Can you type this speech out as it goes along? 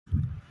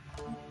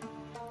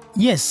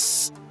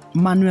Yes,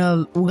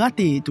 Manuel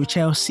Ugarte to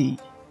Chelsea.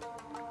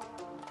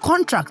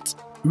 Contract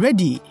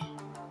ready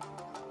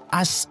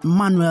as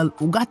Manuel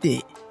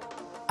Ugarte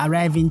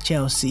arriving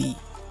Chelsea.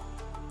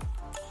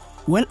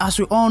 Well, as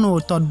we all know,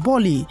 Todd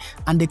Boehly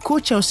and the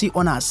co-Chelsea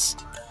owners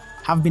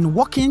have been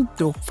working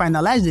to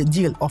finalize the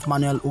deal of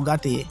Manuel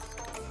Ugarte,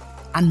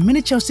 and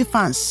many Chelsea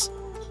fans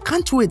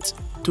can't wait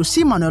to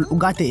see Manuel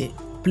Ugarte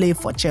play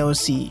for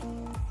Chelsea.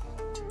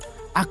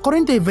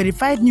 According to a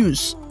verified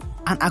news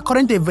and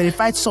according to a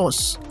verified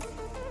source,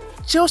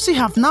 Chelsea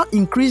have now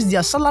increased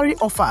their salary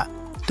offer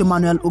to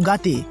Manuel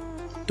Ugarte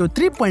to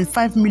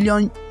 $3.5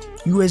 million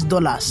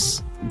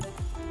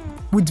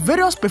with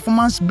various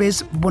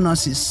performance-based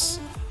bonuses.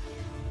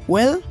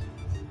 Well,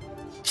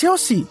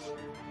 Chelsea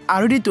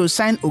are ready to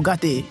sign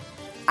Ugarte,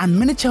 and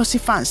many Chelsea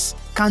fans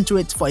can't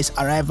wait for his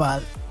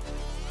arrival.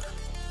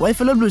 Well,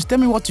 fellow Blues, tell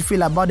me what you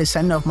feel about the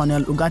signing of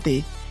Manuel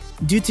Ugarte.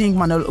 Do you think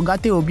Manuel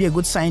Ugarte will be a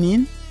good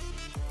signing?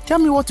 Tell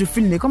me what you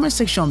feel in the comment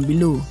section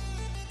below.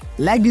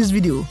 Like this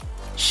video,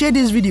 share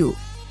this video,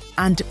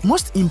 and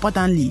most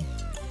importantly,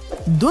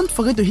 don't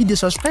forget to hit the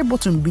subscribe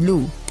button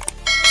below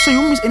so you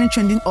won't miss any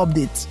trending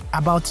updates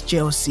about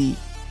Chelsea.